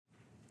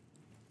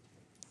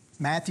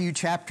Matthew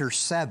chapter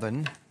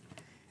 7,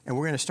 and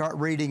we're going to start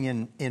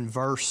reading in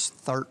verse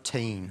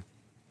 13.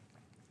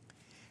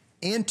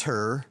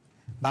 Enter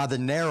by the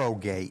narrow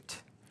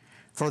gate,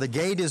 for the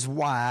gate is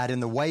wide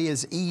and the way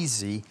is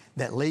easy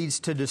that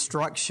leads to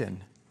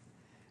destruction,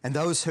 and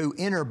those who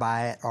enter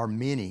by it are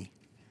many.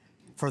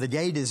 For the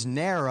gate is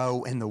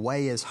narrow and the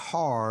way is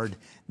hard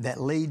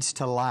that leads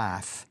to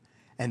life,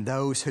 and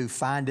those who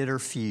find it are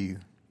few.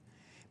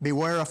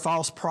 Beware of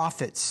false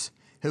prophets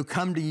who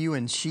come to you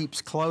in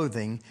sheep's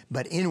clothing,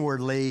 but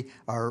inwardly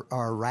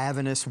are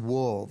ravenous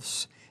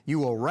wolves. You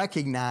will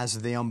recognize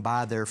them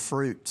by their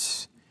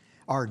fruits.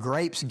 Are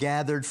grapes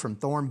gathered from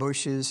thorn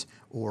bushes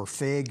or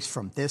figs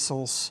from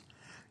thistles?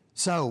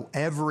 So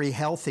every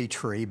healthy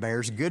tree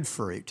bears good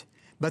fruit,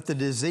 but the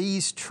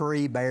diseased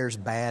tree bears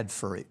bad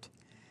fruit.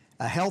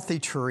 A healthy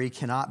tree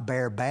cannot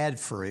bear bad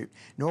fruit,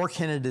 nor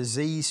can a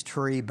diseased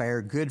tree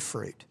bear good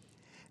fruit.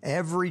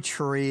 Every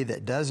tree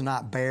that does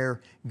not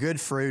bear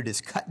good fruit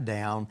is cut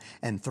down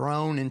and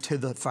thrown into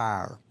the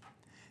fire.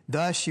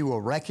 Thus you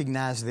will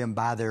recognize them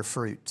by their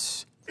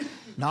fruits.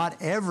 Not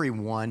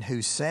everyone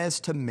who says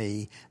to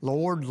me,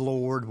 Lord,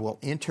 Lord, will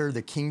enter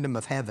the kingdom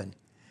of heaven,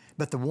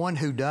 but the one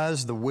who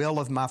does the will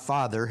of my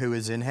Father who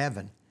is in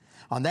heaven.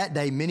 On that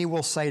day many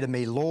will say to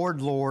me,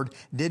 Lord, Lord,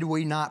 did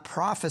we not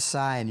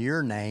prophesy in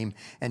your name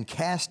and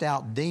cast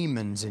out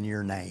demons in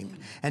your name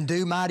and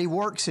do mighty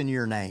works in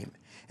your name?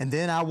 And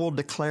then I will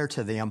declare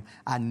to them,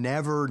 I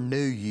never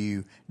knew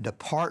you.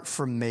 Depart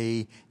from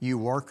me, you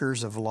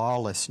workers of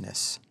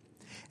lawlessness.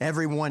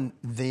 Everyone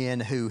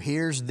then who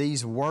hears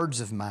these words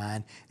of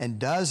mine and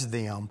does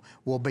them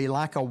will be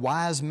like a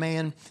wise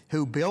man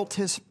who built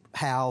his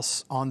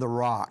house on the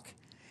rock.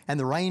 And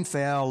the rain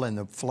fell and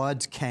the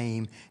floods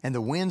came and the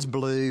winds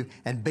blew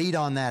and beat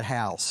on that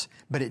house.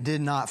 But it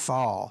did not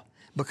fall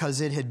because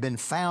it had been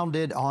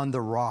founded on the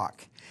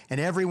rock. And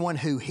everyone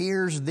who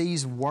hears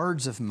these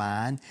words of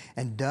mine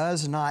and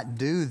does not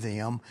do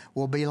them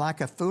will be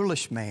like a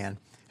foolish man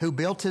who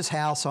built his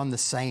house on the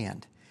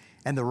sand.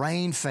 And the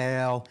rain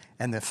fell,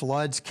 and the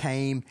floods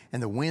came,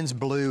 and the winds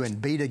blew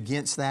and beat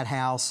against that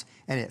house,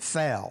 and it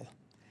fell.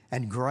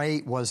 And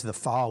great was the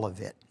fall of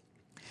it.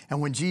 And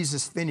when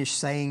Jesus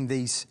finished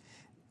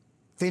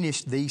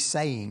these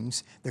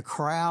sayings, the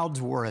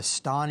crowds were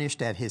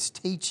astonished at his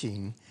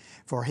teaching,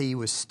 for he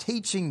was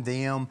teaching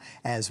them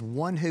as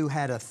one who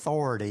had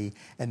authority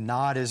and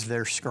not as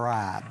their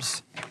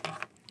scribes.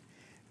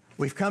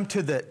 We've come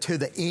to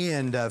the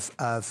end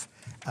of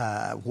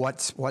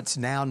what's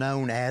now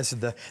known as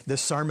the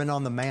Sermon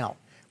on the Mount,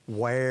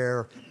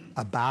 where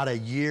about a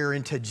year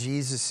into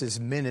Jesus'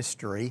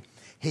 ministry,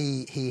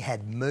 he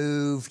had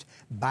moved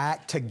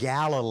back to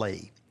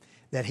Galilee,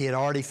 that he had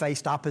already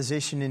faced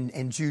opposition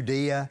in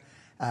Judea.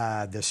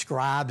 The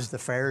scribes, the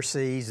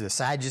Pharisees, the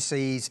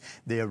Sadducees,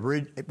 the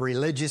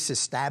religious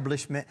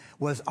establishment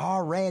was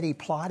already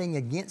plotting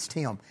against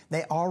him.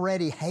 They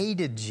already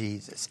hated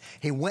Jesus.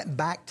 He went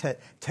back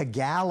to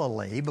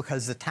Galilee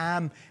because the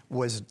time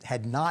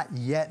had not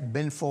yet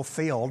been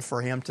fulfilled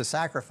for him to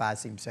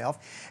sacrifice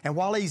himself. And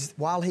while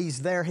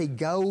he's there, he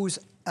goes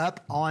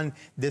up on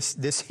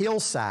this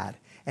hillside,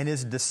 and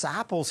his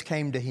disciples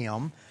came to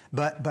him,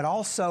 but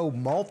also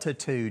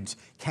multitudes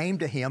came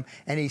to him,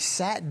 and he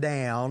sat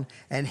down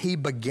and he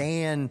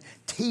began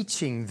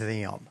teaching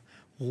them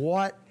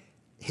what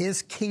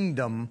his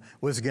kingdom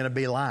was going to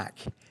be like.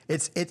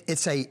 It's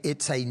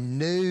a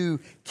new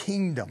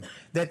kingdom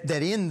that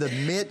in the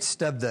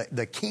midst of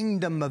the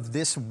kingdom of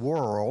this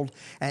world,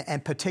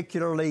 and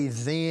particularly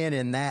then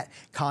in that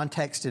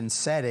context and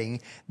setting,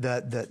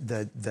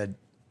 the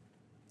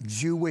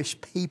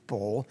Jewish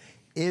people,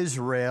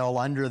 Israel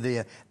under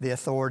the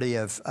authority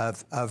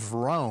of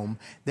Rome,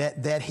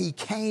 that he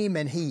came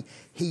and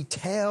he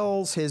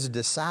tells his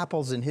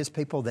disciples and his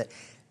people that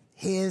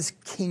his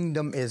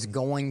kingdom is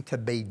going to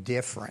be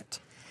different.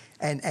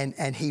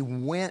 And he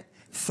went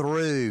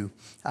through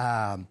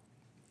kind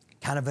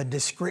of a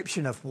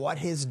description of what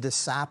his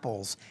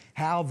disciples,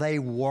 how they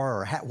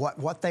were,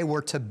 what they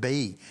were to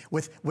be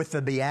with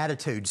the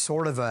Beatitudes,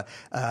 sort of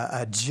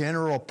a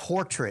general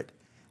portrait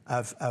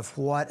of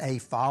what a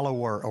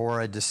follower or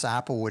a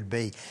disciple would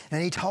be.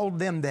 And he told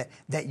them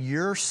that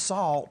you're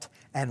salt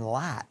and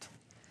light.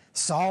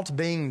 Salt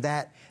being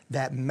that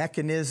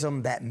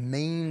mechanism, that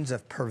means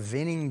of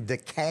preventing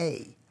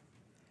decay.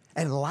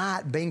 And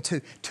light being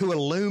to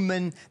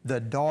illumine the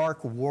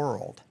dark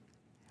world.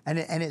 And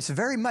it's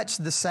very much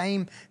the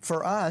same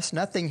for us.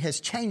 Nothing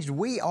has changed.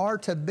 We are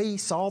to be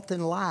salt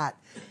and light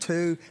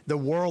to the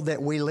world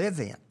that we live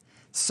in.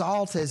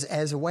 Salt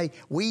as a way,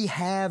 we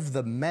have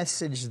the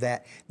message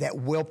that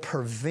will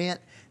prevent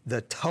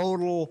the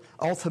total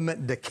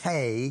ultimate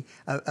decay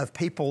of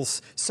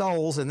people's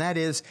souls, and that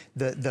is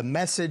the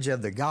message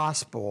of the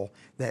gospel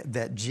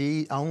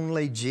that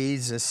only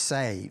Jesus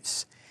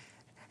saves.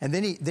 And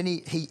then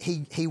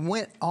he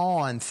went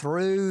on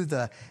through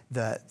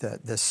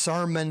the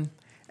sermon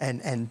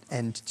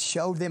and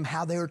showed them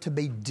how they were to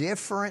be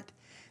different.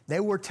 They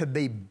were to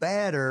be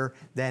better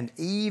than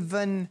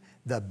even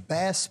the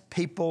best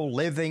people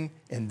living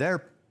in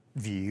their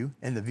view,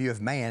 in the view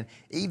of man,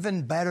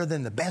 even better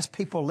than the best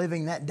people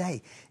living that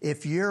day.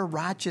 If your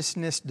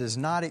righteousness does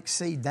not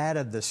exceed that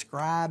of the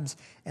scribes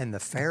and the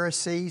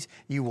Pharisees,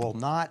 you will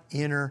not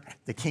enter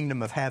the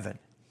kingdom of heaven.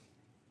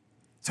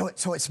 So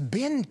it's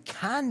been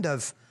kind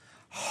of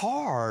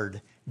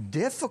hard,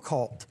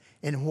 difficult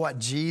in what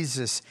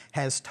Jesus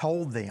has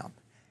told them.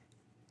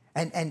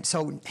 And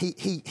so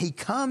he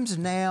comes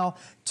now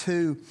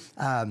to,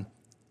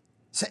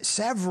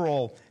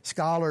 several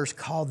scholars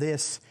call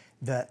this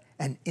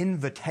an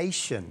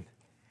invitation,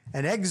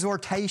 an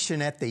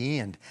exhortation at the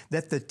end,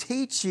 that the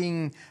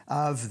teaching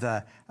of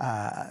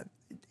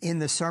in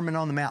the Sermon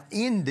on the Mount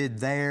ended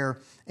there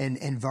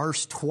in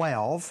verse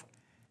 12.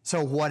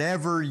 So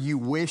whatever you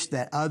wish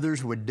that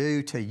others would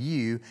do to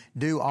you,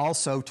 do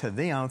also to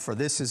them, for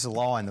this is the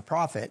law and the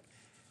prophet.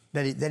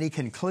 That he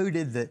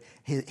concluded that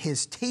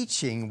his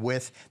teaching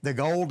with the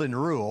golden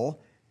rule,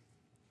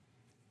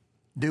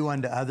 do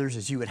unto others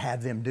as you would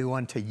have them do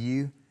unto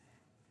you,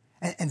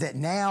 and that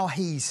now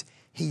he's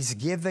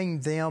giving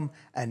them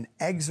an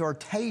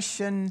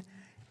exhortation,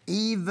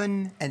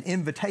 even an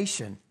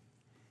invitation.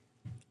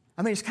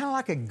 I mean, it's kind of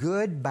like a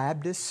good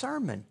Baptist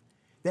sermon,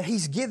 that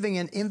he's giving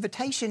an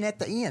invitation at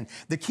the end.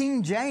 The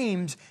King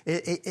James,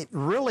 it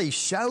really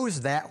shows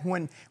that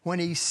when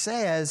he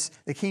says,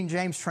 the King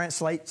James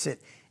translates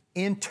it,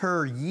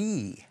 enter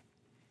ye.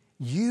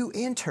 You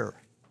enter.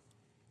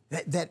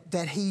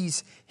 That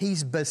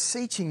he's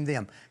beseeching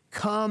them,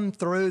 come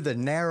through the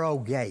narrow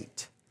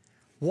gate.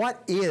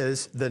 What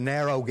is the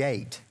narrow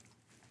gate?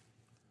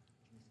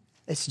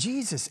 It's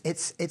Jesus.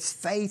 It's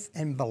faith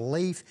and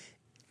belief.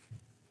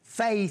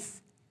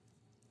 Faith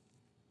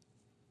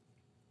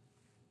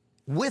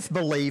with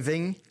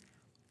believing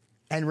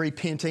and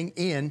repenting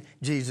in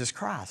Jesus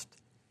Christ.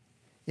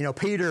 You know,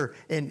 Peter,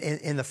 in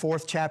the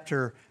 4th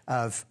chapter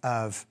of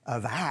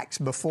Acts,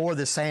 before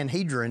the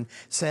Sanhedrin,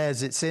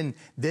 says it's in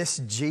this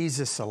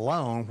Jesus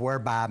alone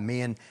whereby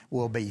men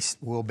will be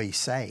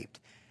saved.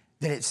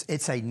 That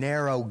it's a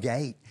narrow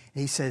gate.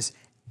 He says,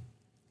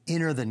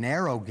 enter the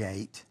narrow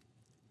gate,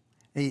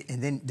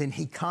 and then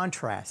he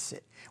contrasts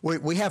it.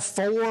 We have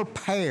 4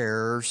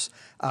 pairs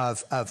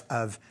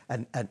of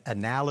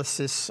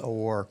analysis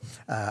or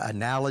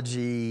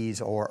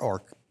analogies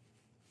or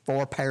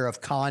 4 pair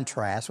of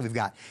contrasts. We've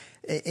got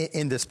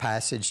in this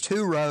passage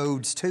 2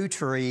 roads, 2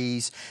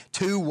 trees,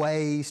 2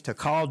 ways to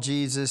call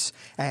Jesus,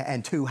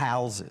 and 2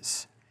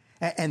 houses.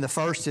 And the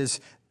first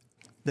is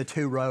the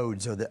 2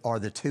 roads or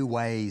the 2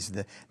 ways,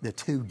 the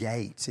 2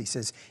 gates. He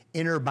says,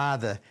 enter by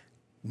the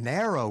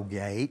narrow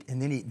gate,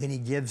 and then he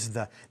gives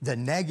the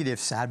negative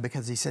side,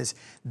 because he says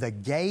the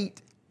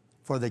gate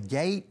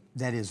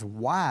that is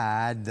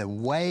wide, the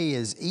way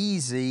is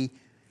easy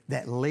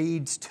that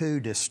leads to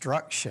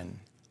destruction.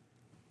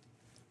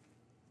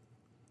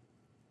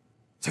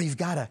 So you've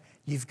got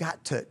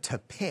to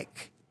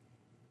pick.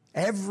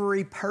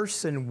 Every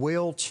person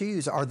will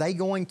choose. Are they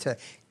going to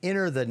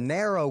enter the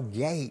narrow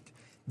gate,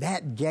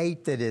 that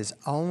gate that is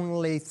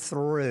only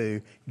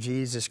through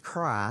Jesus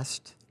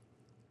Christ?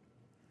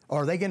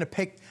 Or are they going to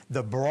pick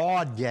the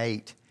broad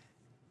gate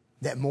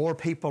that more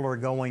people are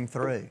going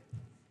through?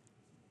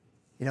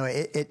 You know,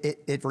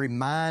 it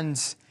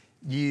reminds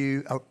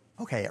you,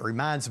 it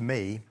reminds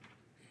me,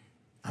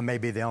 I may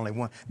be the only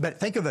one, but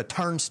think of a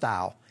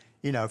turnstile.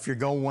 You know, if you're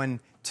going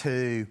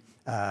to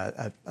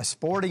a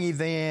sporting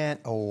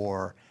event,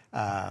 or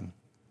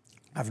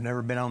I've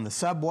never been on the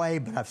subway,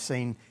 but I've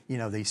seen, you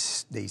know,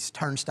 these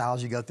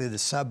turnstiles you go through the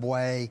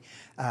subway,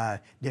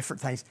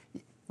 different things.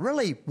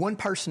 Really, one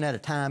person at a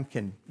time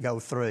can go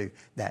through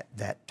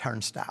that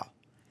turnstile.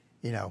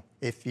 You know,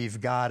 if you've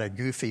got a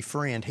goofy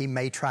friend, he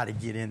may try to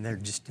get in there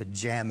just to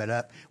jam it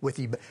up with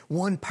you, but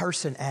one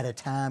person at a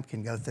time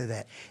can go through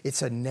that.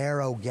 It's a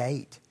narrow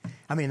gate.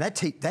 I mean,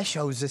 that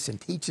shows us and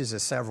teaches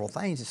us several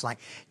things. It's like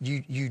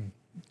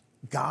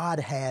God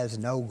has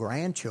no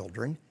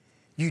grandchildren.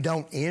 You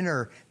don't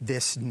enter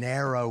this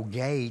narrow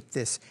gate,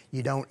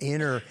 you don't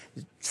enter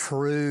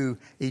true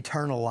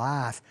eternal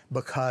life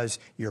because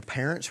your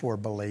parents were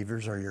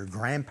believers, or your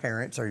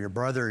grandparents, or your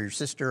brother, or your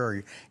sister,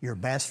 or your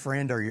best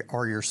friend,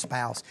 or your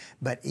spouse.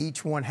 But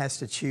each one has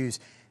to choose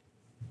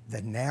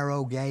the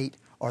narrow gate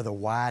or the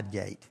wide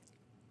gate.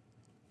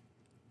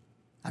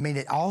 I mean,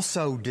 it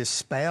also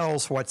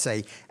dispels what's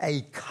a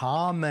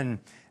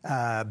common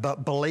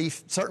but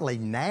belief, certainly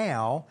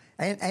now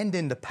and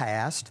in the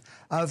past,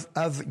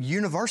 of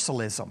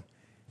universalism.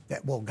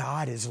 That, well,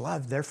 God is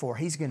love, therefore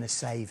He's going to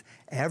save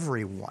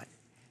everyone.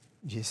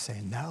 Just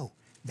saying, no,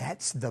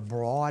 that's the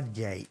broad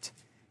gate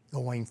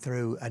going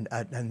through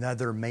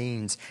another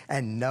means,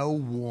 and no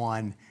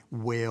one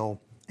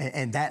will,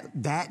 and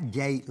that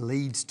gate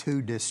leads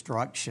to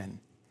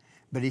destruction.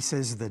 But He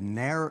says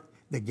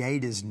the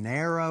gate is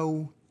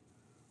narrow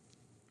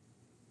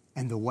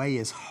and the way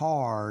is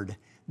hard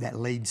that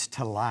leads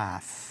to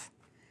life,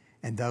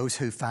 and those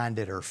who find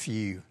it are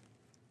few.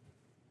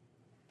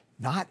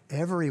 Not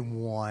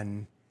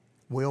everyone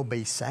will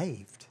be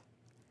saved.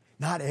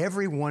 Not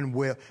everyone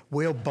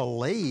will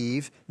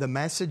believe the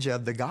message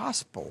of the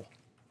gospel.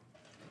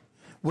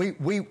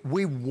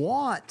 We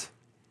want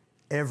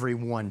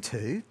everyone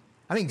to.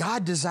 I mean,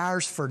 God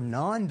desires for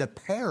none to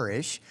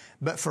perish,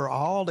 but for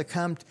all to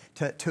come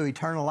to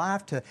eternal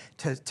life,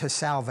 to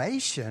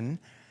salvation.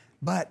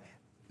 But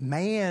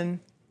man,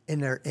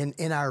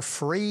 in our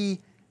free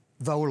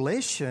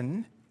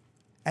volition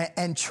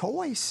and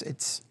choice,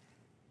 it's,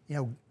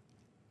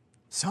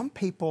 some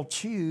people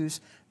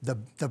choose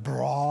the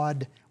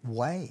broad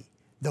way,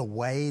 the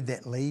way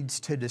that leads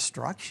to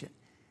destruction.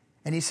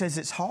 And he says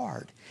it's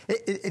hard.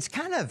 It's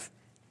kind of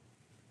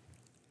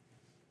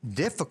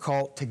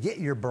difficult to get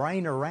your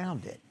brain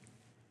around it.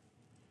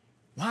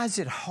 Why is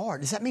it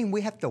hard? Does that mean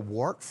we have to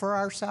work for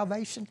our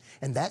salvation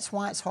and that's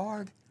why it's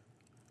hard?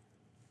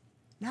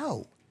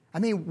 No. I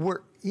mean,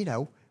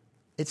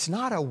 it's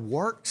not a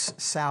works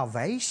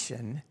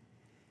salvation.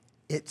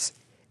 It's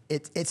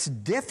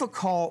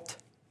difficult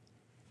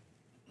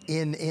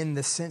in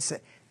the sense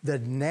that the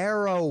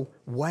narrow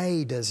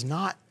way does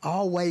not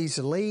always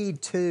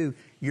lead to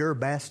your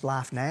best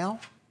life now.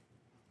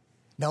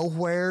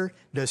 Nowhere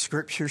does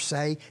Scripture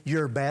say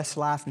your best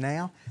life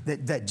now.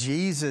 That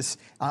Jesus,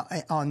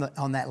 on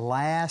that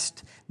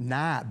last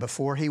night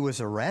before he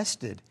was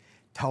arrested,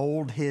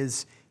 told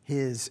his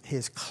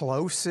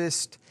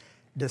closest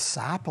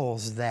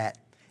disciples that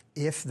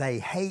if they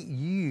hate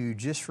you,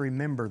 just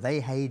remember they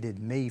hated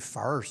me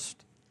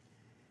first.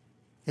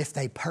 If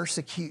they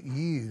persecute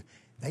you,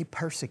 they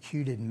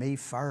persecuted me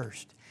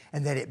first.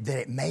 And that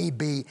it may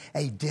be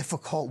a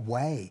difficult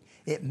way.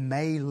 It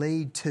may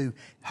lead to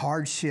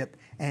hardship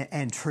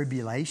and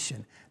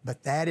tribulation.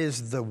 But that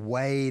is the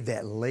way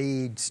that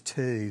leads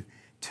to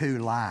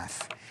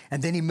life.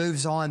 And then he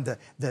moves on.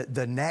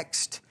 The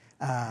next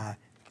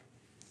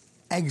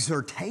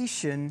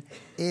exhortation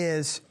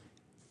is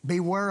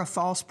beware of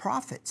false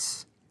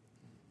prophets.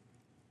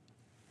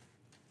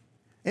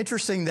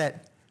 Interesting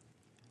that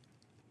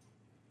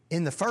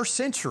in the first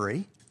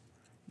century,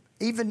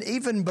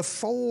 even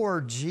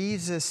before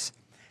Jesus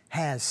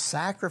has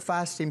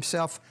sacrificed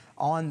himself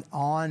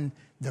on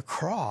the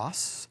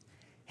cross,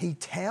 he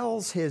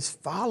tells his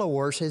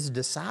followers, his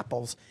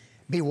disciples,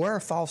 beware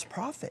of false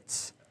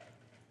prophets.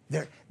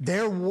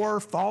 There were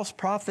false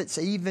prophets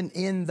even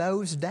in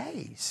those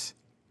days.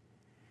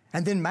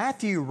 And then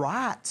Matthew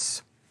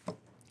writes,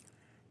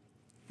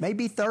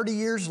 maybe 30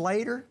 years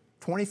later,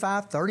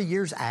 25, 30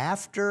 years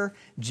after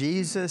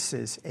Jesus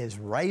is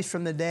raised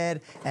from the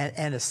dead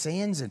and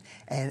ascends,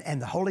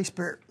 and the Holy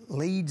Spirit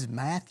leads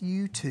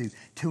Matthew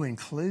to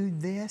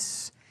include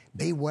this.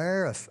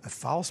 Beware of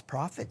false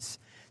prophets.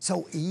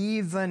 So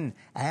even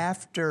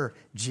after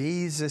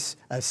Jesus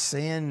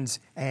ascends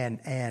and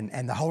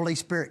the Holy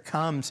Spirit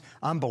comes,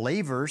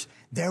 unbelievers,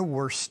 there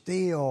were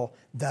still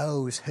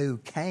those who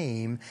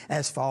came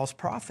as false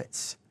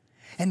prophets.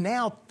 And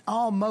now,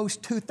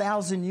 almost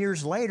 2,000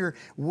 years later,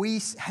 we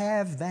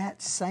have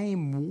that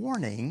same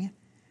warning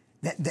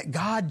that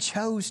God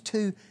chose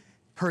to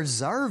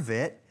preserve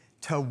it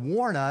to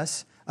warn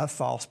us of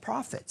false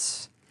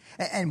prophets.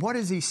 And what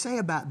does he say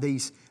about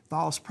these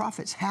false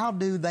prophets? How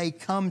do they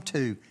come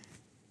to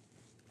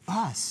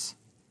us?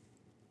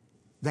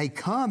 They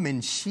come in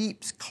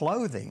sheep's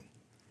clothing.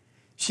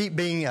 Sheep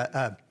being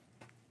a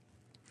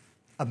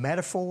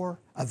metaphor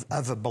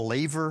of a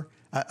believer,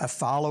 a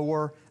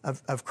follower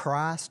of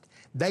Christ.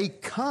 They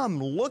come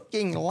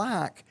looking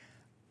like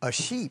a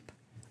sheep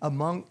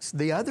amongst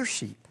the other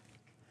sheep.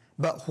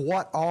 But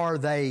what are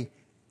they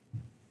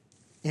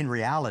in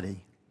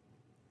reality?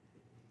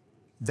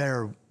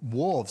 They're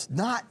wolves,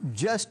 not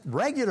just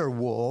regular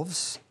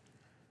wolves,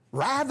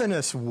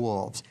 ravenous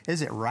wolves.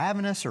 Is it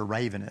ravenous or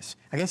ravenous?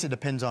 I guess it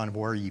depends on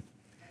where you...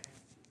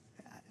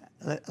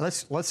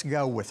 Let's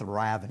go with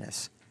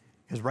ravenous,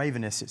 because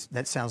ravenous,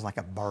 that sounds like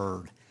a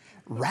bird.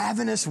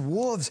 Ravenous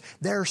wolves,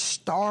 they're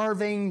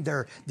starving,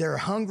 they're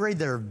hungry,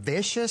 they're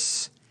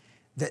vicious.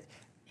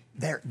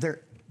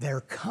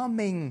 They're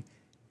coming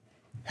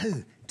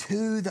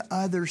to the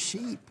other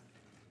sheep.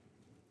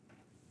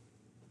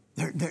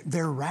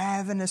 They're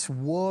ravenous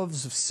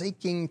wolves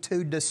seeking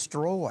to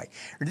destroy.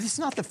 This is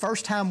not the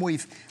first time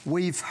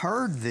we've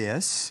heard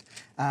this.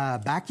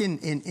 Back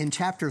in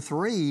chapter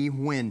 3,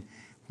 when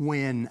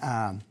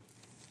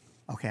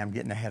okay, I'm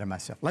getting ahead of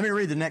myself. Let me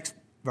read the next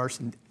verse,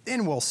 and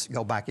then we'll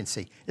go back and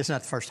see. It's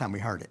not the first time we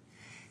heard it.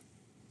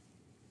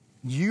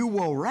 You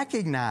will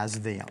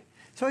recognize them.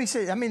 So he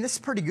said, this is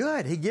pretty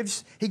good. He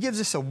gives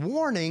us a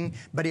warning,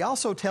 but he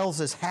also tells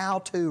us how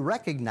to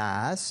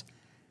recognize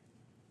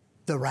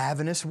the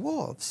ravenous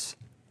wolves.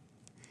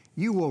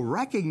 You will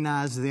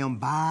recognize them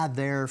by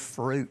their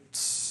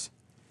fruits.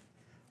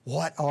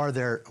 What are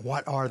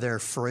their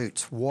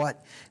fruits?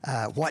 What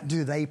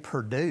do they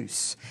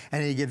produce?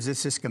 And he gives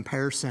us this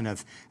comparison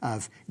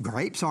of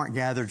grapes aren't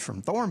gathered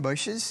from thorn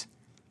bushes,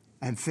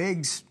 and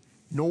figs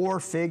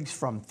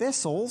from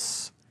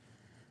thistles.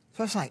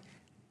 So it's like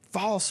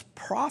false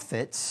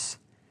prophets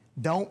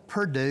don't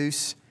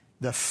produce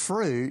the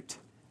fruit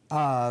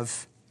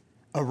of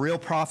a real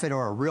prophet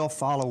or a real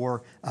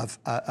follower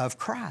of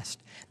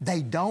Christ.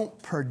 They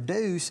don't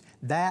produce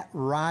that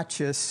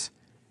righteous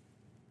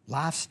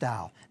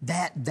lifestyle,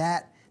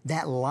 that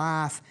that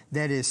life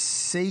that is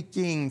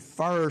seeking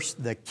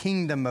first the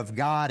kingdom of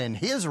God and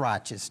His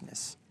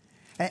righteousness.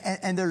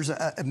 And there's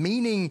a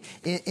meaning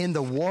in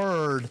the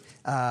word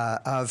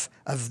of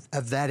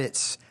that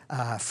it's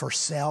for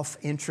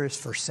self-interest,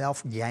 for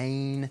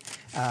self-gain.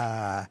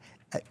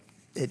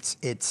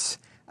 It's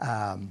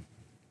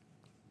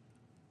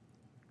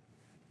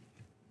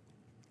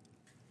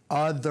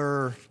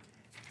other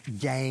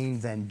gain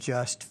than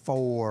just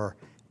for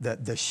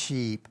the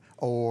sheep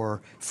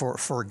or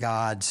for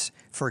God's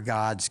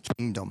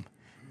kingdom,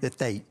 that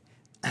they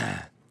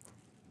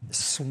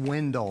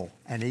swindle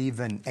and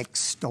even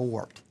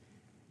extort.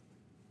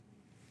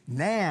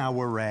 Now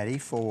we're ready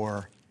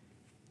for,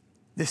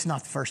 this is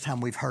not the first time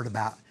we've heard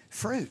about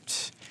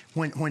fruits.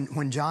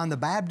 When John the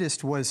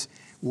Baptist was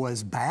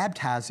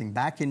baptizing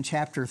back in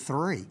chapter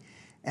 3,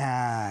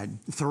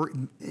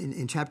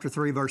 in chapter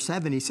 3, verse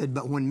 7, he said,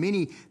 but when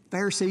many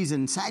Pharisees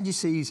and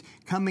Sadducees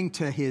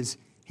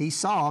he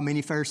saw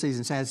many Pharisees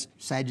and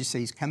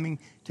Sadducees coming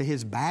to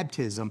his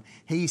baptism,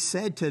 he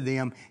said to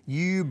them,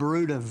 you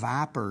brood of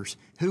vipers,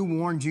 who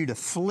warned you to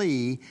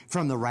flee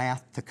from the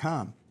wrath to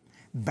come?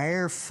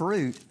 Bear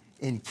fruit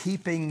in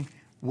keeping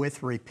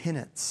with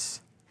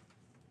repentance.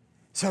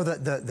 So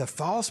the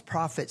false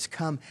prophets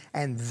come,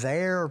 and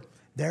their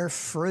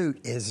fruit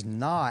is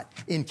not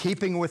in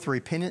keeping with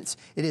repentance.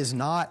 It is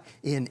not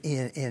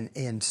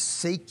in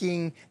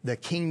seeking the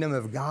kingdom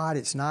of God.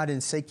 It's not in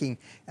seeking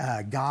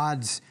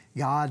God's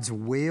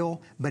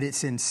will, but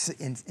it's in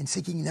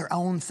seeking their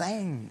own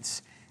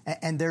things.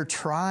 And they're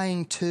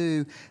trying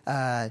to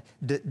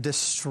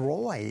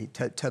destroy,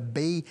 to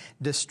be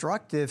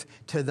destructive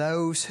to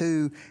those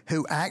who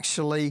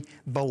actually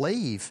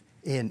believe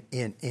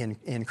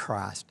in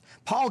Christ.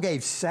 Paul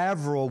gave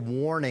several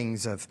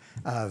warnings of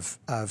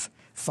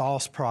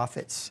false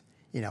prophets.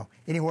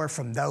 Anywhere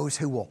from those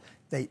who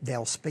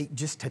they'll speak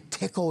just to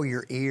tickle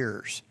your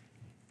ears.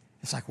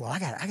 It's like, well, I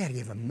got to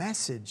give a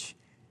message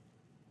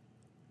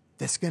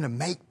that's going to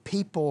make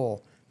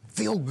people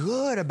feel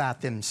good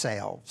about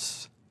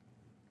themselves.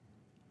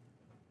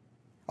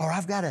 Or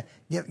I've got to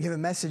give a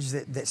message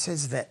that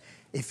says that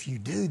if you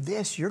do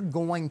this, you're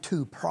going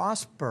to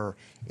prosper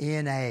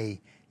in a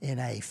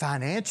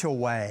financial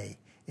way,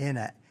 in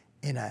a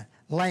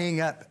laying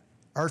up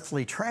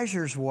earthly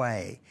treasures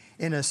way,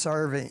 in a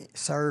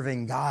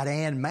serving God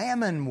and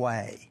mammon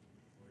way.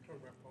 Are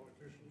we talking about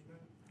politicians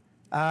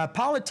now?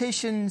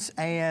 Politicians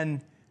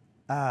and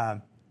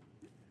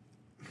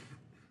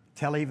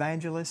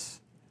televangelists.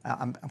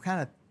 I'm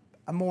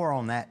more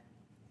on that.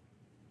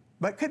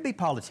 But it could be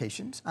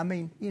politicians. I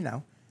mean, they.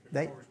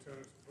 Always tell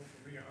us to vote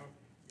for me, I'll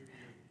give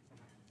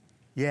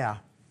you. Yeah.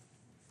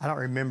 I don't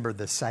remember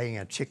the saying,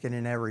 a chicken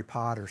in every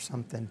pot or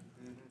something.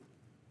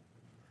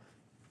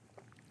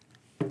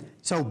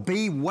 So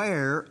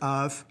beware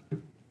of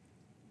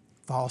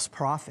false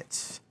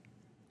prophets.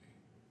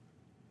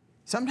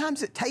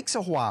 Sometimes it takes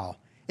a while.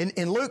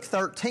 In Luke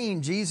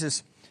 13,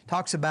 Jesus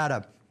talks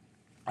about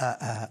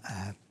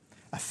a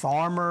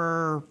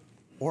farmer,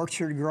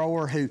 orchard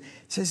grower, who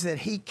says that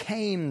he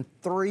came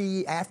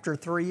after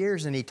 3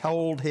 years, and he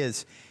told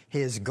his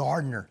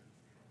gardener,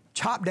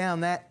 chop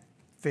down that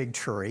fig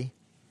tree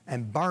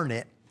and burn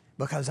it,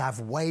 because I've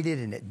waited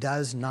and it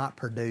does not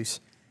produce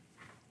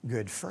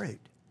good fruit.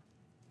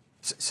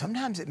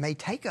 Sometimes it may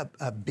take a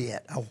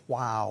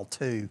while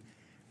to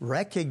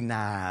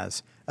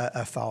recognize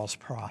a false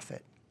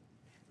prophet.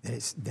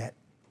 That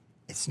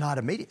it's not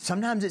immediate.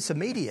 Sometimes it's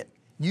immediate.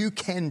 You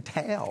can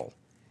tell.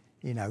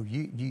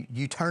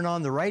 You turn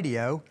on the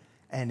radio,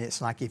 and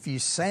it's like, if you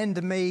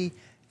send me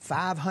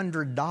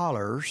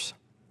 $500,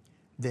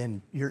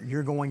 then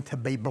you're going to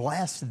be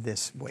blessed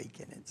this week.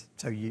 And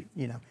so you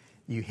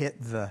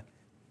hit the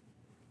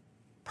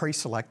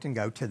pre-select and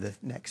go to the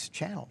next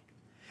channel.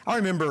 I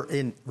remember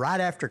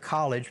right after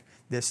college,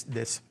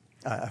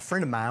 a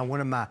friend of mine, one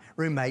of my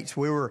roommates,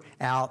 we were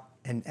out,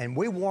 and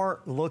we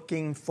weren't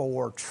looking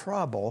for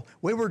trouble.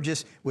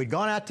 We'd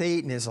gone out to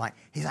eat, and he's like,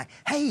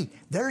 hey,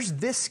 there's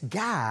this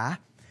guy,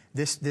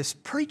 this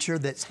preacher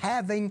that's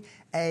having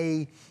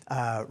a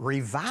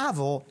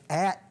revival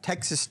at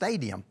Texas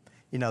Stadium,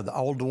 the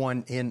old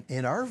one in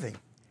Irving.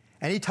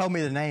 And he told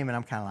me the name, and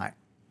I'm kind of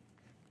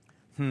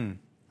like,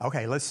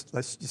 okay, let's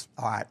just,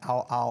 all right,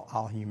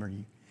 I'll humor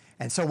you.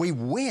 And so we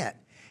went,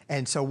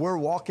 and so we're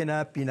walking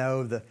up,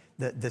 the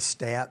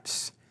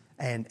steps,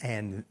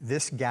 and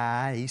this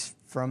guy, he's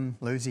from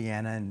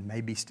Louisiana and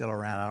maybe still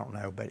around, I don't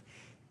know, but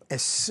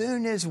as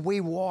soon as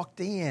we walked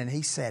in,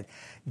 he said,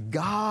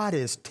 God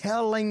is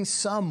telling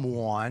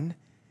someone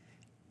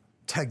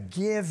to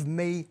give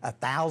me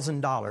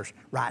 $1,000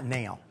 right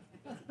now.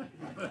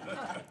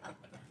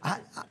 I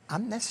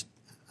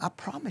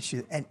promise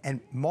you. And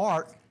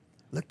Mark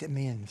looked at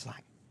me and was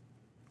like,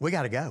 we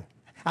got to go.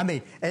 I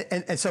mean,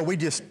 and so we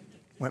just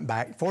went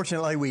back.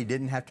 Fortunately, we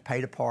didn't have to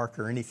pay to park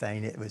or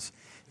anything. It was,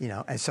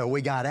 and so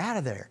we got out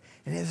of there.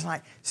 And it was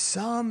like,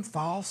 some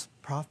false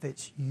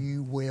prophets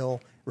you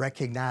will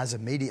recognize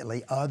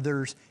immediately.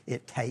 Others,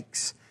 it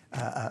takes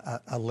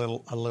a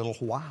little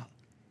while.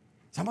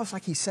 It's almost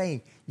like he's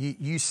saying,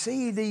 you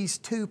see these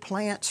two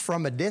plants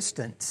from a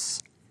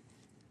distance,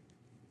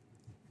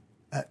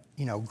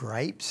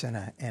 grapes and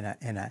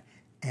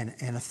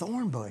a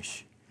thorn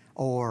bush,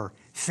 or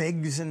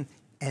figs and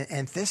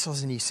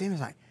thistles, and you see them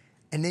like,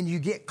 and then you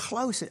get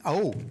close.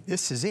 Oh,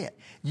 this is it.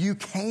 You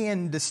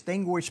can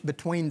distinguish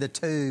between the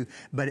two,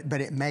 but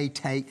it may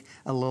take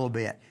a little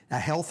bit. A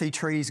healthy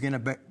tree is going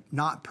to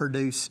not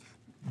produce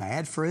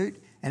bad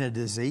fruit, and a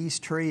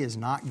diseased tree is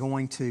not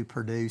going to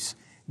produce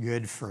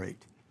good fruit.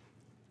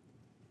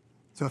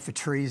 So if a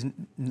tree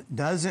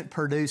doesn't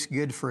produce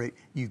good fruit,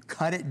 you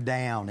cut it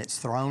down. It's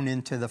thrown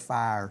into the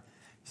fire.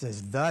 It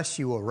says, thus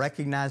you will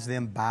recognize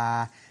them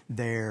by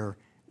their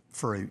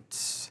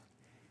fruits.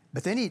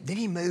 But then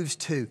he moves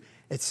to,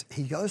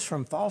 he goes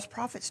from false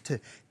prophets to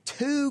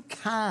two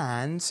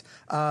kinds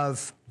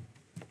of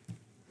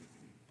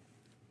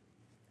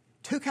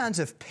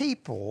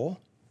people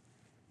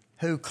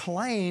who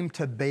claim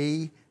to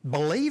be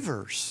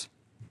believers.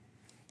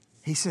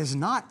 He says,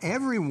 not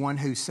everyone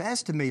who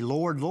says to me,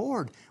 Lord,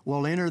 Lord,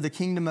 will enter the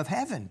kingdom of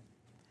heaven,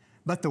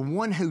 but the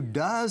one who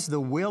does the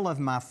will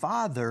of my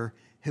Father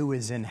who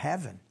is in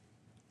heaven.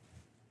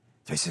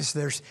 So he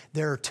says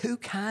there are two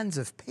kinds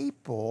of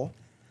people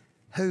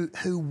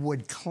who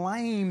would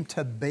claim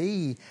to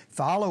be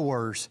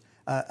followers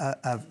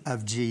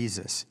of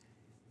Jesus.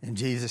 And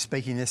Jesus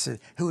speaking this,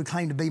 who would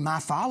claim to be my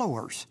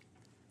followers.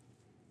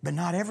 But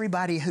not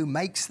everybody who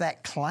makes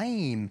that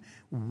claim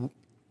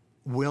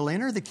will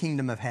enter the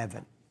kingdom of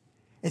heaven.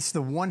 It's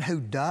the one who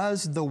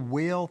does the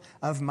will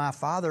of my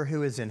Father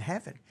who is in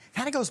heaven.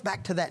 Kind of goes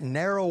back to that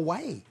narrow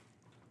way.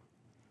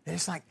 And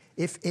it's like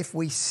if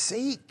we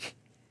seek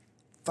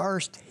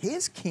first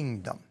His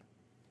kingdom,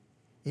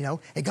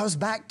 it goes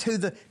back to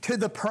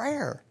the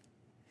prayer.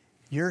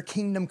 Your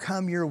kingdom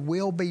come, your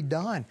will be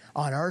done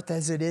on earth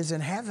as it is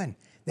in heaven.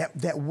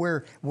 That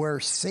we're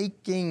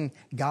seeking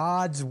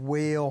God's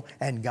will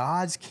and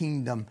God's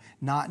kingdom,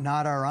 not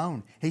our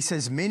own. He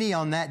says, many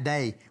on that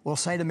day will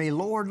say to me,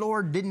 Lord,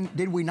 Lord,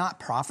 did we not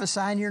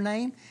prophesy in your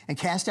name and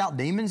cast out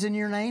demons in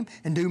your name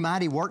and do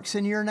mighty works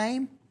in your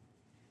name?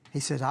 He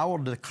says, I will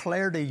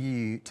declare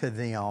to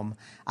them,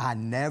 I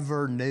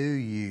never knew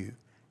you.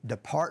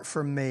 Depart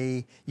from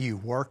me, you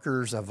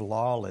workers of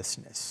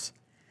lawlessness.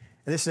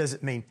 And this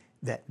doesn't mean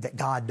that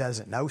God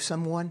doesn't know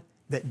someone,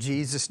 that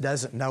Jesus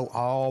doesn't know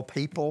all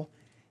people.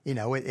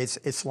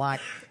 It's like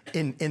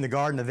in the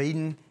Garden of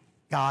Eden,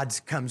 God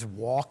comes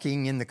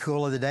walking in the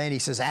cool of the day and He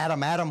says,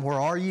 Adam, Adam,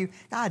 where are you?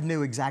 God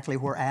knew exactly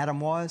where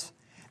Adam was.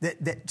 That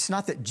it's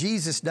not that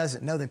Jesus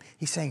doesn't know them.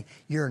 He's saying,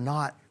 you're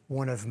not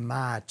one of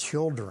my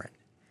children.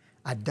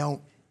 I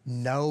don't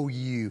know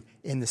you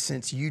in the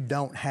sense you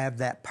don't have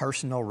that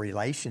personal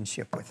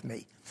relationship with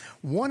me.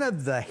 One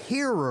of the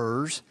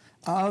hearers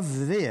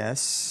of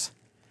this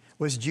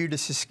was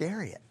Judas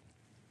Iscariot.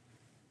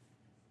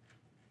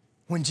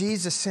 When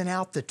Jesus sent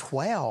out the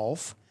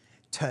 12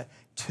 to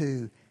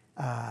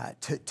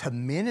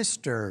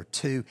minister,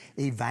 to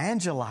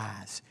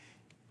evangelize,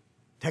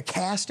 to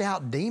cast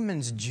out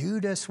demons,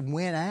 Judas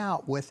went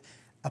out with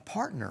a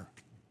partner.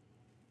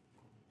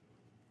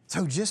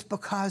 So just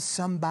because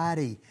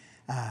somebody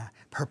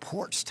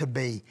purports to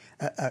be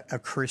a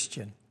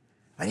Christian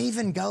and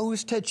even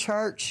goes to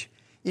church,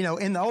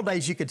 in the old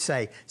days you could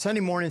say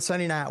Sunday morning,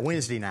 Sunday night,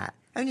 Wednesday night.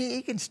 And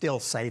you can still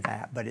say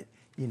that, but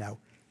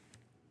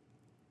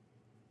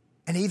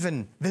and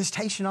even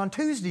visitation on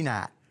Tuesday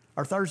night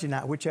or Thursday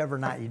night, whichever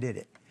night you did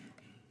it.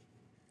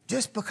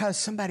 Just because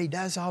somebody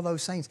does all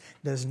those things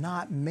does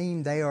not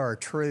mean they are a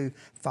true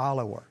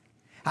follower.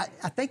 I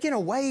think in a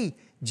way,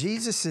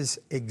 Jesus is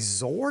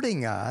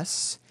exhorting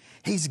us.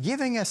 He's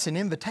giving us an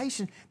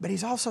invitation, but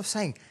He's also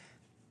saying,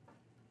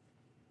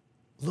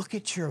 look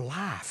at your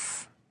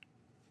life.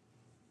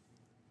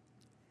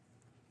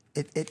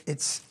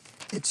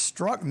 It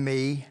struck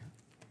me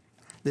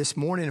this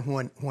morning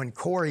when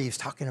Corey was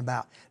talking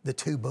about the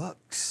two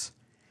books.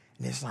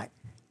 And it's like,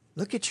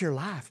 look at your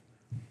life.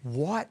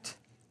 What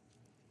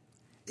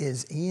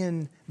is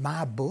in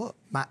my book?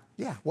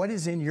 What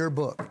is in your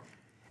book?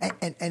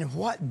 And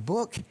what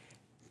book,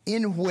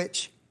 in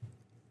which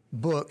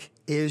book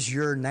is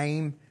your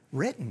name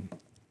written?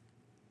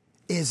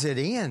 Is it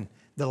in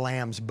the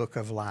Lamb's Book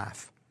of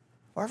Life?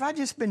 Or have I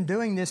just been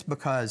doing this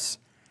because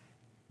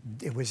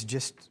it was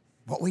just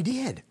what we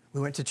did? We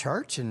went to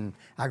church and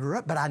I grew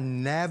up, but I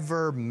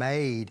never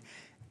made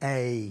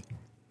a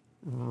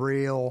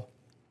real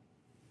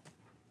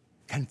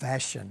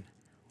confession.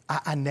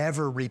 I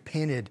never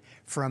repented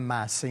from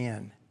my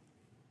sin.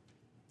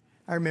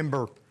 I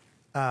remember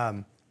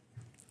I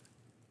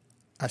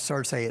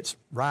started to say it's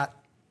right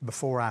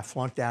before I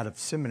flunked out of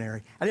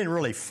seminary. I didn't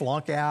really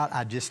flunk out.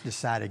 I just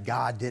decided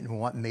God didn't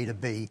want me to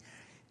be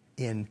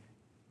in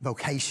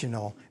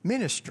vocational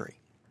ministry.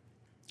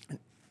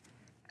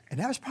 And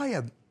that was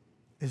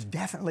is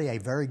definitely a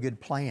very good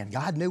plan.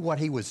 God knew what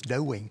He was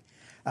doing.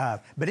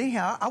 But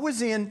anyhow, I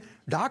was in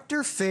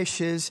Dr.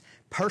 Fish's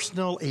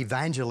personal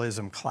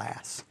evangelism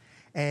class.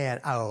 And,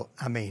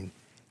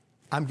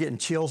 I'm getting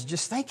chills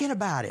just thinking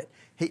about it.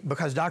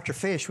 Because Dr.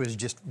 Fish was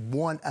just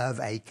one of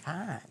a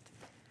kind.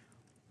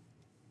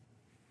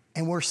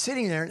 And we're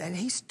sitting there, and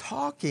he's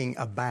talking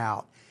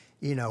about,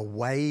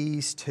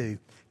 ways to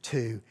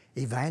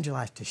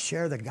evangelize, to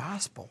share the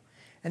gospel.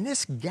 And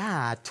this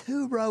guy,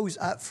 2 rows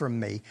up from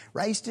me,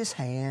 raised his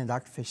hand.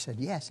 Dr. Fish said,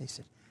 yes. He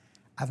said,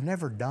 I've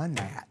never done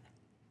that.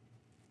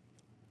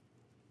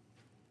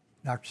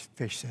 Dr.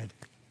 Fish said,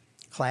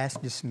 class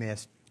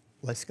dismissed.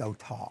 Let's go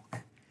talk.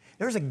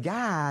 There's a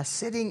guy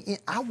sitting in,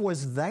 I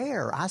was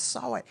there, I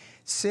saw it,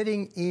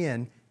 sitting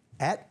in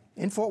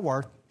Fort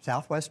Worth,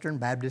 Southwestern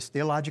Baptist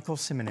Theological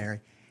Seminary.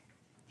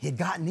 He had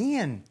gotten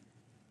in.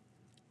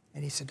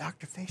 And he said,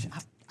 Dr. Fish,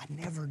 I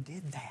never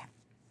did that.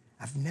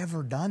 I've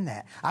never done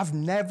that. I've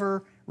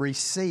never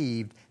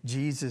received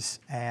Jesus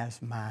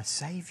as my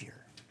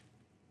Savior.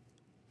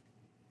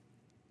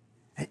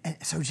 And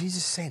so Jesus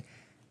is saying,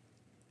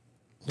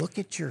 look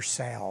at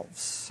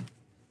yourselves.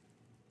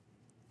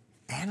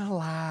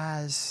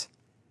 Analyze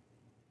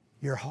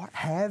your heart.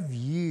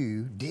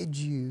 Did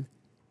you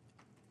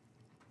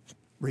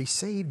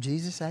receive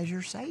Jesus as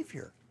your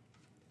Savior?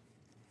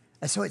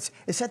 And so it's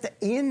at the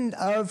end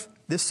of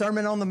this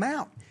Sermon on the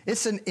Mount.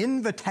 It's an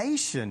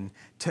invitation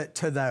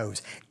to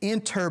those.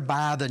 Enter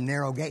by the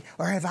narrow gate.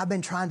 Or have I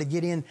been trying to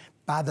get in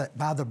by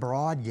the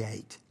broad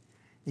gate?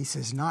 He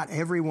says, not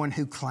everyone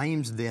who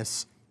claims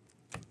this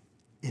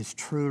is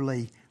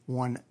truly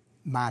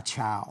my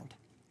child.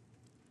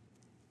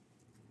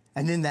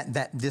 And then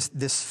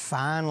this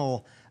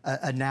final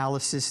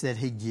analysis that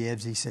he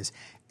gives, he says,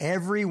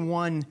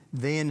 everyone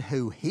then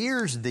who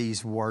hears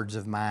these words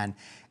of mine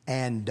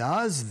and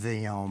does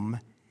them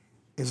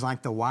is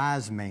like the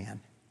wise man.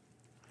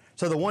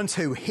 So the ones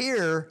who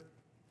hear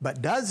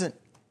but doesn't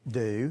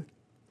do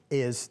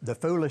is the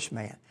foolish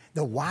man.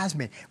 The wise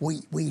man,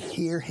 we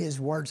hear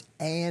his words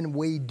and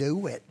we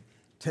do it.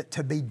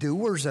 To be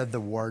doers of the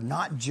word,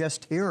 not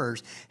just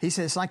hearers. He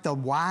says, it's like the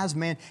wise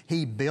man,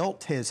 he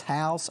built his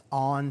house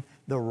on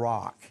the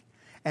rock.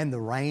 And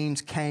the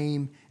rains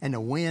came and the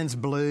winds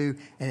blew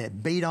and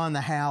it beat on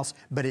the house,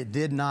 but it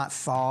did not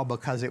fall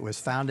because it was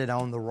founded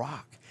on the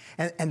rock.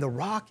 And the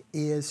rock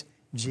is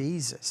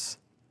Jesus.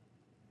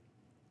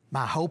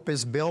 My hope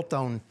is built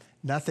on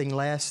nothing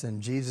less than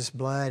Jesus'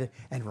 blood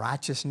and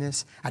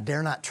righteousness. I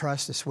dare not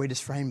trust the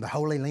sweetest frame, but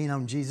wholly lean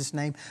on Jesus'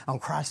 name. On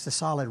Christ the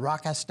solid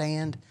rock I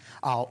stand.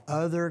 All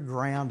other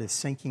ground is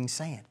sinking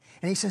sand.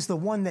 And he says, the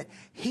one that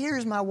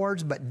hears my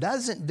words but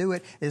doesn't do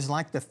it is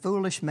like the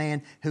foolish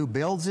man who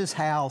builds his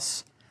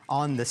house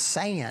on the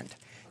sand.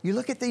 You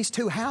look at these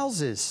 2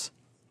 houses,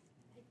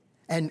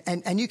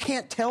 and you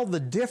can't tell the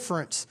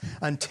difference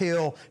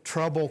until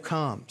trouble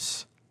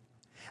comes.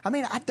 I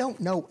mean, I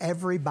don't know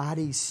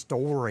everybody's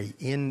story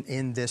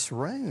in this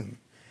room,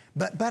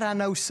 but I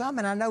know some,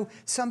 and I know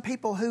some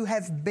people who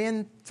have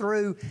been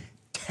through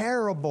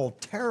terrible,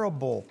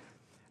 terrible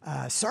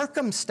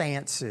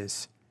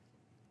circumstances,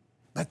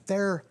 but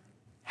their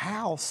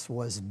house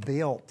was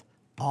built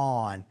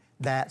on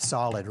that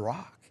solid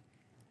rock,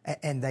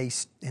 and they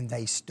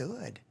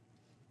stood.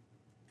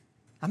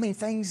 I mean,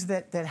 things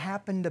that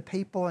happened to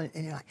people, and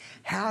you're like,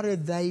 how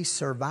did they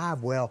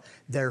survive? Well,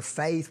 their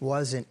faith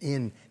wasn't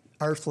in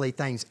earthly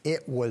things.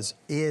 It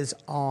is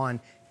on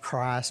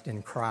Christ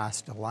and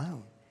Christ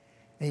alone.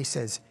 And he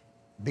says,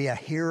 be a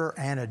hearer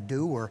and a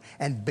doer,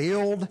 and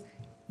build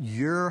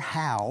your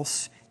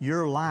house,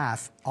 your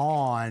life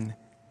on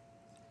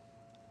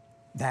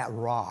that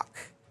rock.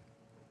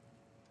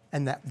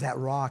 And that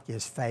rock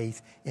is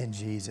faith in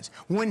Jesus.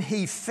 When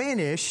he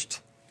finished,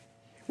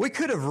 we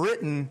could have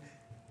written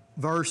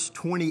verse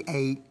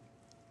 28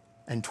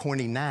 and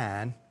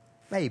 29,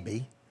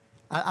 maybe.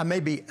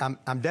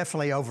 I'm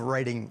definitely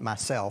overrating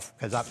myself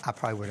because I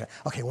probably would have,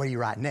 okay, what do you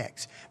write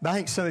next? But I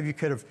think some of you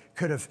could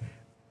have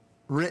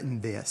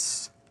written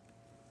this.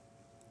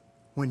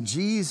 When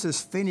Jesus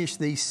finished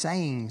these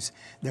sayings,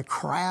 the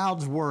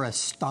crowds were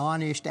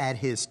astonished at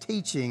his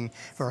teaching,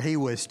 for he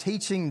was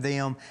teaching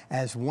them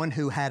as one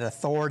who had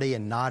authority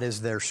and not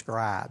as their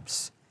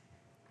scribes.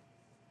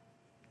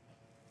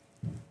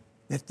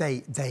 That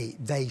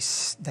they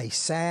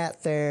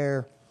sat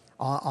there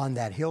on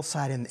that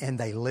hillside and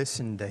they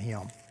listened to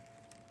him.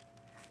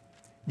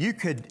 You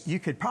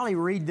could probably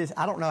read this.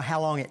 I don't know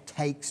how long it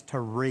takes to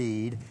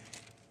read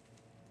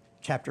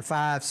chapter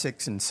 5,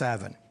 6, and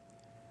 7.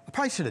 I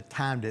probably should have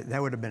timed it.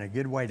 That would have been a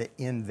good way to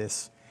end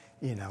this,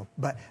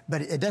 But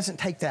it doesn't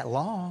take that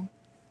long,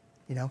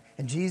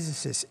 And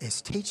Jesus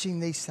is teaching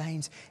these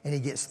things, and he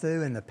gets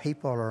through, and the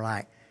people are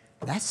like,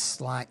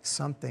 that's like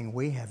something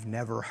we have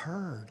never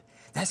heard.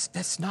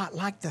 That's not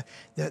like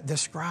the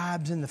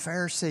scribes and the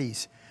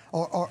Pharisees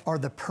or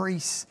the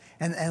priests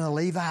and the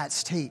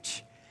Levites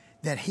teach.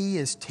 That he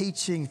is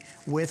teaching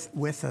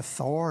with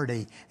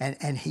authority,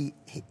 and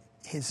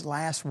his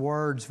last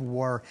words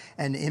were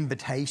an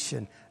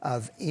invitation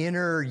of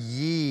enter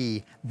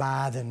ye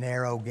by the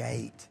narrow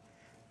gate.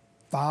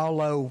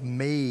 Follow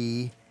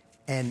me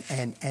and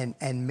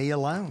me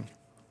alone.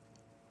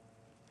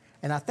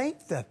 And I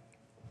think the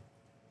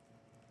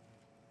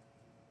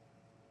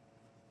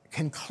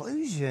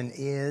conclusion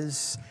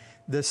is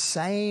the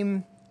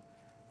same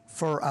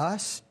for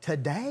us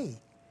today.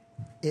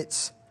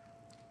 It's,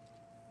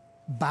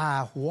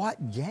 by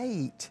what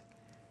gate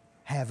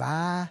have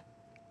I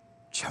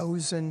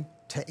chosen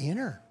to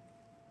enter?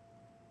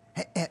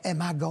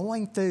 Am I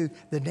going through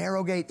the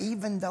narrow gate,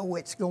 even though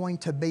it's going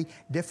to be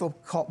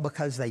difficult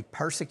because they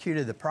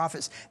persecuted the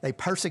prophets, they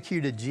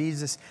persecuted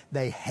Jesus,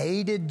 they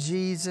hated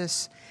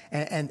Jesus,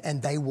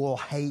 and they will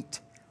hate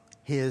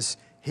his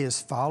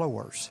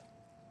followers?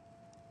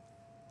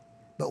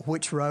 But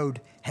which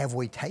road have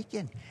we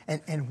taken?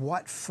 And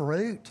what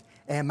fruit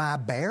am I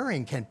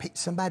bearing? Can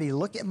somebody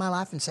look at my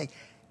life and say,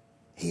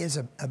 he is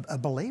a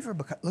believer?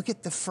 Because look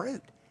at the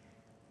fruit.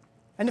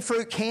 And the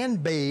fruit can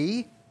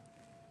be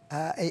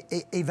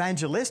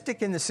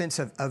evangelistic in the sense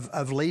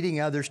of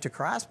leading others to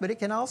Christ, but it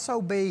can also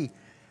be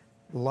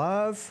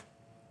love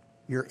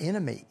your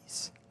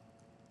enemies.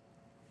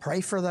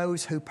 Pray for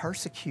those who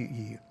persecute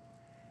you.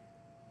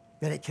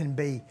 That it can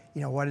be,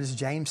 what does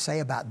James say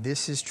about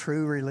this is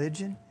true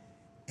religion?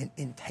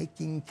 In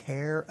taking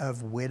care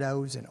of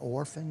widows and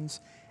orphans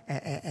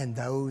and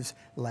those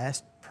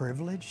less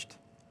privileged?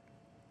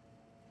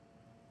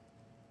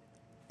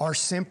 Or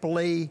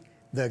simply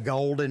the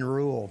golden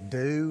rule,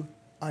 do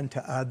unto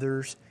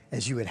others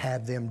as you would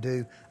have them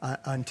do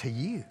unto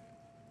you.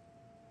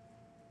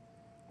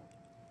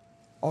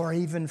 Or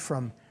even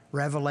from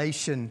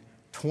Revelation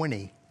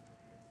 20,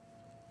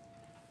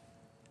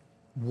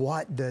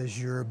 what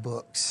does your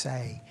book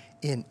say?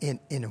 In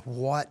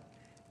what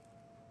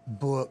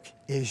book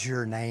is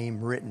your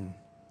name written?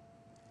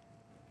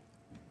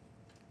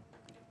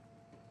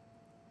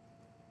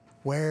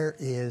 Where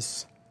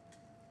is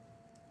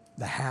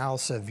the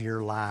house of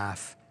your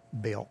life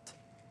built?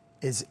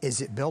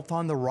 Is it built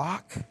on the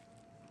rock,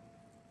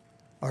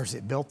 or is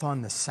it built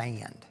on the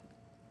sand?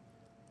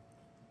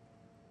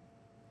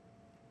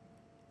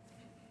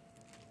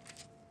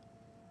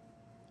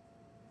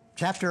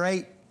 Chapter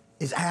 8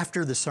 is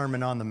after the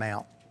Sermon on the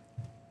Mount.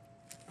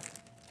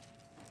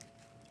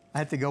 I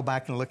have to go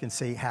back and look and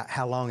see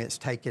how long it's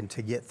taken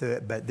to get through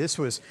it, but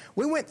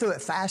we went through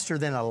it faster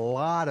than a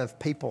lot of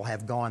people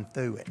have gone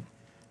through it.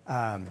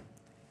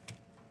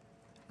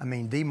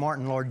 D.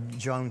 Martin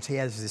Lloyd-Jones, he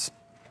has this,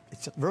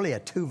 it's really a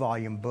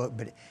 2-volume book,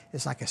 but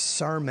it's like a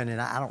sermon,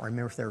 and I don't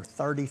remember if there were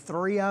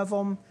 33 of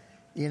them,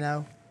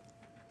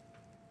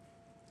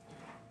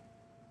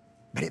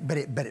 But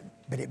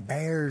it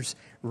bears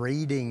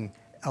reading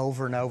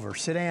over and over.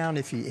 Sit down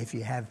if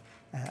you have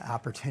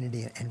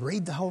opportunity and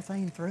read the whole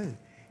thing through,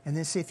 and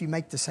then see if you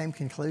make the same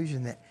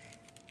conclusion that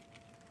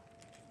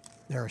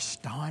they're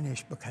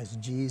astonished because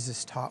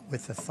Jesus taught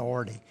with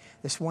authority.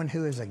 This one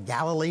who is a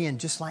Galilean,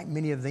 just like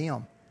many of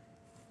them.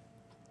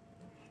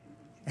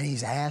 And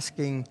he's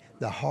asking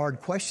the hard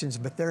questions,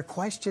 but they're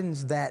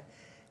questions that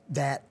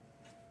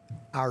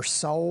our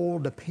soul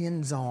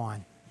depends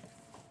on.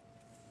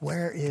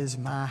 Where is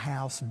my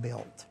house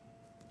built?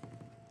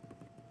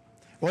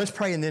 Well, let's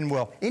pray and then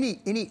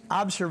any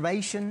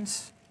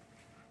observations?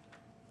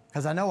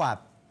 Because I know I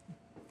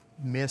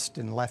missed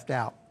and left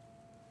out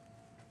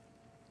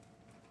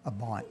a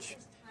bunch.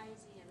 This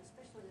ties in,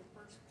 especially the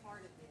first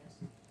part of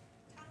this,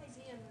 ties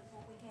in with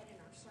what we had in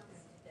our sermon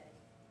today.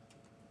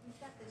 We've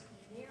got this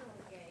narrow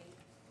gate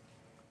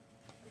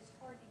that's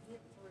hard to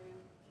get through.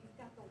 You've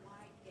got the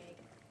wide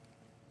gate.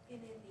 And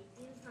in the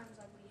end times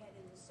like we had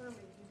in the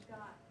sermon, you've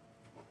got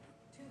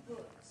 2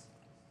 books.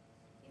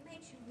 It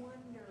makes you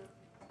wonder,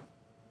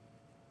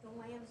 the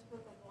Lamb's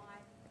Book of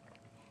Life,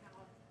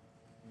 how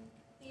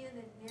thin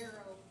and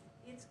narrow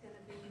it's going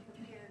to be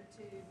compared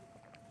to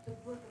the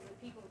book of the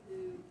people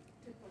who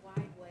took the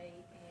wide way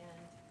and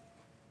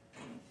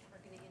are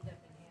going to end up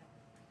in hell.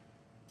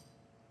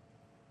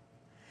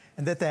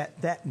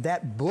 And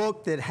that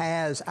book that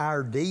has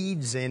our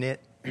deeds in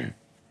it,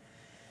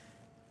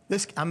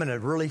 I'm going to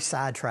really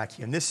sidetrack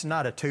you. And this is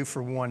not a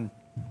 2-for-1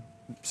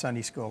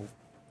 Sunday school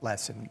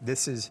lesson.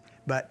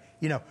 But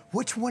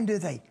which one do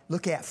they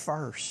look at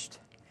first?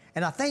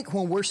 And I think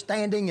when we're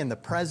standing in the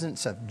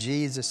presence of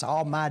Jesus,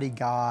 Almighty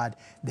God,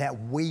 that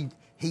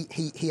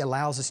He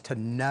allows us to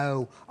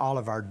know all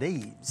of our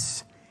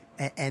deeds.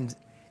 And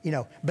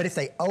but if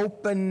they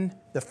open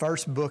the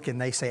first book and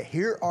they say,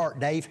 here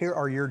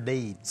are your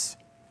deeds.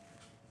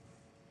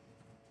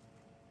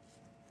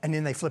 And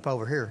then they flip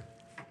over here,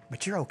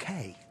 but you're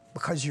okay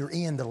because you're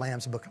in the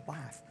Lamb's Book of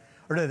Life.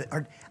 We're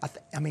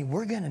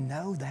going to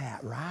know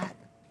that, right?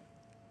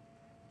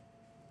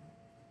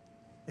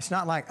 It's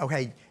not like,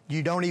 okay,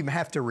 you don't even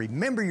have to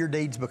remember your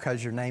deeds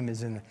because your name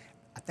is in the...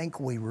 I think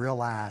we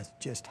realize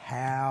just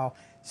how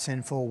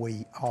sinful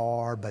we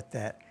are, but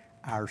that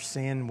our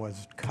sin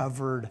was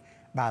covered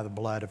by the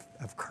blood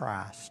of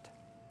Christ.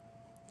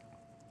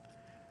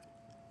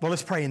 Well,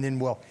 let's pray, and then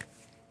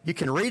you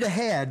can read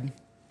ahead,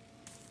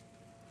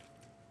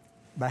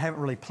 but I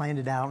haven't really planned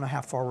it out. I don't know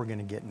how far we're going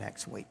to get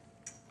next week.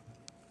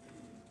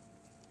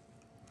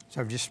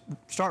 So just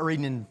start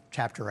reading in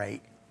chapter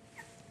 8.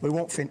 We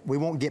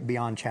won't get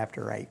beyond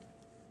chapter 8.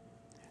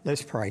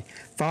 Let's pray.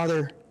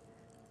 Father,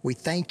 we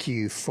thank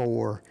you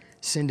for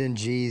sending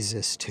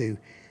Jesus to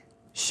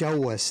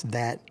show us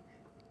that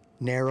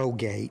narrow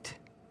gate.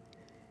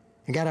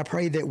 And God, I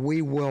pray that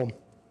we will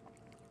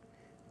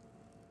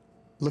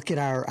look at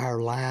our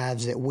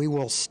lives, that we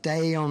will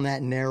stay on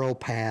that narrow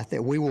path,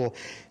 that we will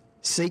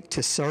seek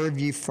to serve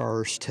you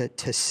first,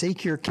 to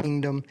seek your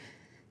kingdom,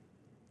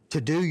 to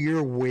do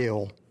your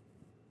will.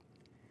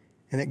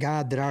 And that,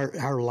 God, that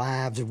our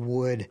lives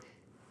would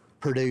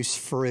produce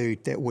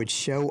fruit that would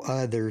show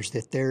others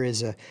that there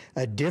is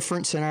a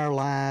difference in our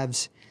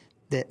lives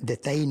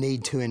that they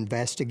need to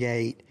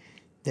investigate,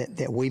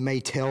 that we may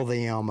tell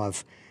them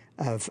of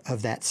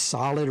that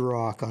solid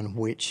rock on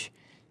which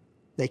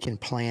they can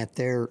plant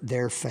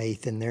their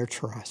faith and their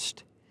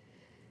trust.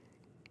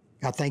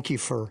 God, thank you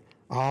for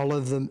all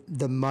of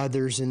the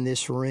mothers in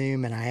this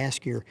room, and I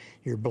ask your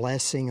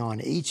blessing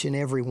on each and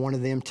every one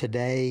of them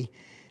today.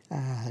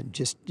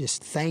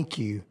 Just thank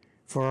you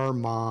for our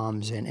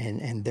moms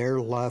and their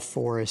love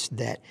for us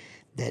that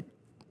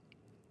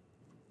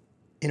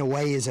in a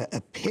way is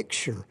a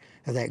picture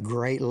of that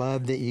great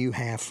love that you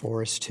have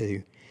for us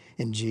too.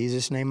 In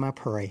Jesus' name I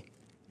pray.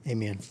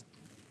 Amen.